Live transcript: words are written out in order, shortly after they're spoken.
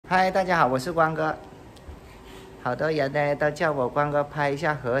嗨，大家好，我是光哥。好多人呢都叫我光哥拍一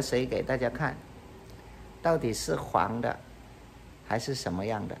下河水给大家看，到底是黄的还是什么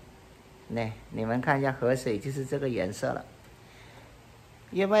样的？你们看一下河水就是这个颜色了。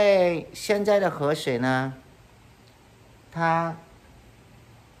因为现在的河水呢，它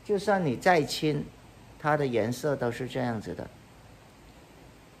就算你再清，它的颜色都是这样子的。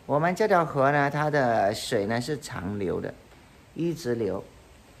我们这条河呢，它的水呢是长流的，一直流，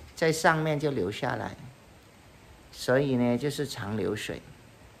在上面就流下来，所以呢就是长流水。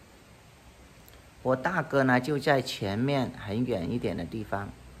我大哥呢就在前面很远一点的地方，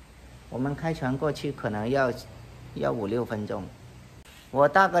我们开船过去可能要5-6分钟。我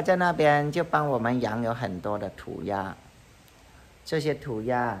大哥在那边就帮我们养有很多的土鸭，这些土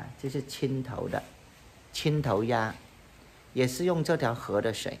鸭就是青头鸭，也是用这条河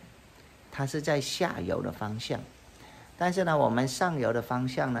的水，它是在下游的方向。但是呢，我们上游的方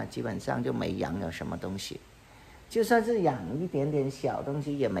向呢，基本上就没养有什么东西。就算是养一点点小东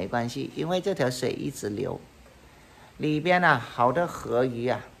西也没关系，因为这条水一直流。里边呢，好多河鱼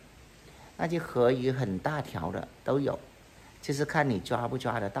啊，那些河鱼很大条的都有，就是看你抓不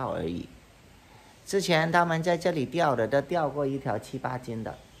抓得到而已。之前他们在这里钓的，都钓过一条7-8斤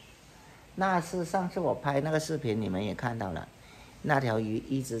的。那是上次我拍那个视频，你们也看到了，那条鱼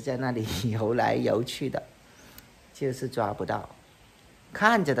一直在那里游来游去的。就是抓不到，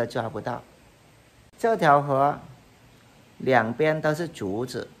看着都抓不到。这条河两边都是竹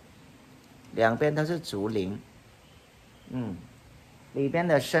子，两边都是竹林，里边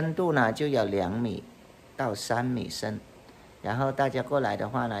的深度呢就有2米到3米深。然后大家过来的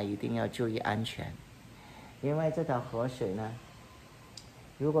话呢，一定要注意安全，因为这条河水呢，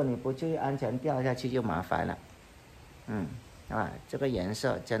如果你不注意安全，掉下去就麻烦了。这个颜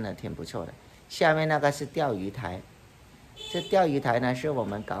色真的挺不错的。下面那个是钓鱼台，这钓鱼台呢是我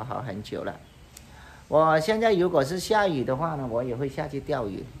们搞好很久了。我现在如果是下雨的话呢，我也会下去钓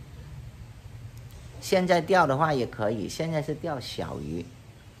鱼。现在钓的话也可以，现在是钓小鱼。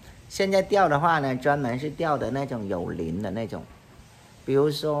现在钓的话呢，专门是钓的那种有鳞的那种，比如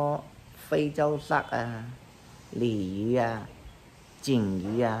说非洲鲇啊、鲤鱼啊、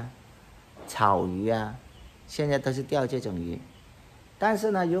锦鱼啊、草鱼啊，现在都是钓这种鱼。但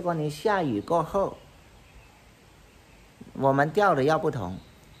是呢，如果你下雨过后，我们钓的要不同。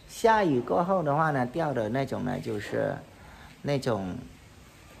下雨过后的话呢，钓的那种呢，就是那种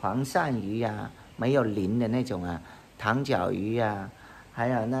黄鳝鱼啊，没有鳞的那种啊，糖角鱼啊，还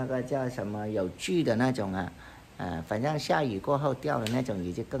有那个叫什么有锯的那种啊，反正下雨过后钓的那种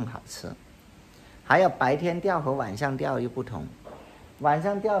鱼就更好吃。还有白天钓和晚上钓又不同。晚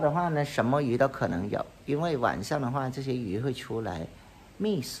上钓的话呢，什么鱼都可能有，因为晚上的话，这些鱼会出来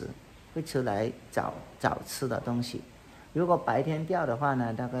觅食，会出来找吃的东西。如果白天钓的话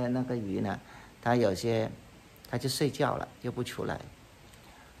呢，那个鱼呢，它有些它就睡觉了，就不出来。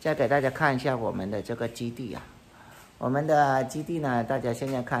再给大家看一下我们的这个基地啊，我们的基地呢，大家现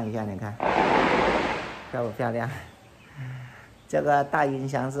在看一下，你看漂不漂亮？这个大音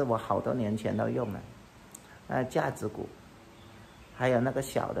箱是我好多年前都用了，架子鼓，还有那个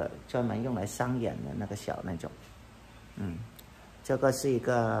小的专门用来商演的那个小那种，这个是一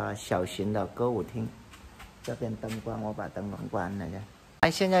个小型的歌舞厅。这边灯光，我把灯光关了。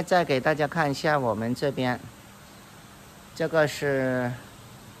现在再给大家看一下我们这边，这个是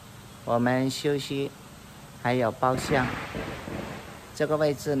我们休息还有包厢，这个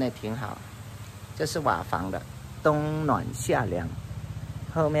位置呢挺好，这是瓦房的，冬暖夏凉，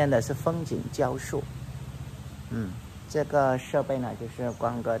后面的是风景浇树。这个设备呢就是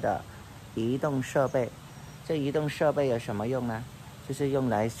光哥的移动设备。这移动设备有什么用呢？就是用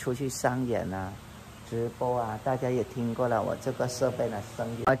来出去商演啊、直播啊，大家也听过了。我这个设备呢，声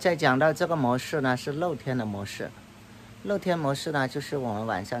音。再讲到这个模式呢，是露天的模式。露天模式呢，就是我们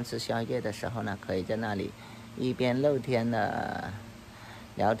晚上吃宵夜的时候呢，可以在那里一边露天的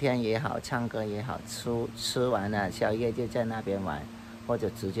聊天也好，唱歌也好，吃完了宵夜就在那边玩，或者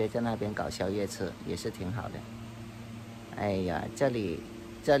直接在那边搞宵夜吃，也是挺好的。哎呀，这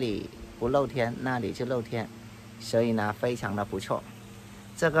里不露天，那里就露天，所以呢，非常的不错。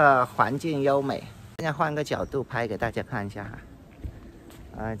这个环境优美。现在换个角度拍给大家看一下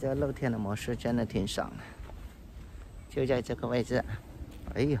哈，这个露天的模式真的挺爽的，就在这个位置。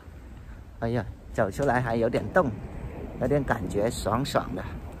哎呀，走出来还有点动，有点感觉爽爽的，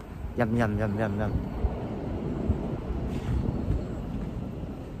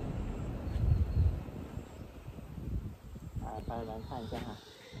拍人看一下哈，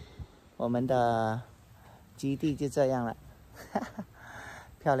我们的基地就这样了，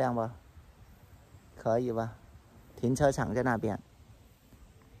漂亮不？可以吧？停车场在那边。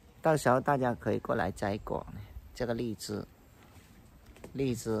到时候大家可以过来摘果。这个荔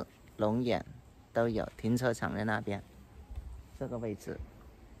枝、龙眼都有，停车场在那边，这个位置，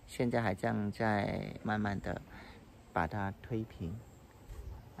现在还正在慢慢的把它推平。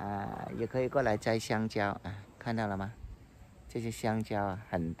也可以过来摘香蕉啊，看到了吗？这些香蕉啊，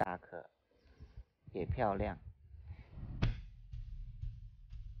很大颗，也漂亮。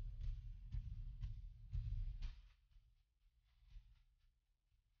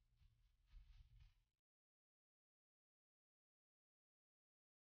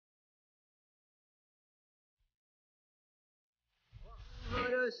我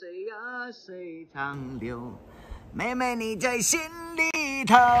的水呀水长流，妹妹你在心里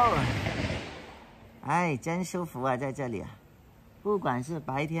头。哎，真舒服啊，在这里啊，不管是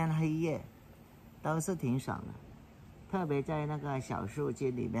白天黑夜，都是挺爽的。特别在那个小树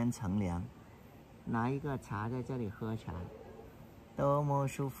枝里面乘凉，拿一个茶在这里喝茶，多么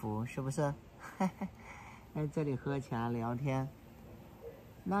舒服，是不是？在这里喝茶聊天。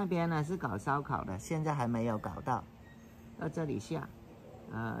那边呢是搞烧烤的，现在还没有搞到，到这里下。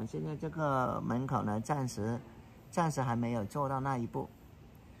现在这个门口呢，暂时还没有做到那一步，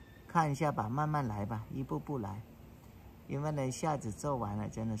看一下吧，慢慢来吧，一步步来。因为呢，一下子做完了，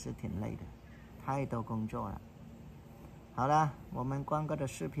真的是挺累的，太多工作了。好了，我们光哥的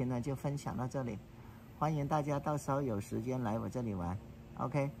视频呢就分享到这里，欢迎大家到时候有时间来我这里玩。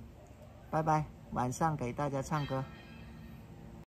OK， 拜拜，晚上给大家唱歌。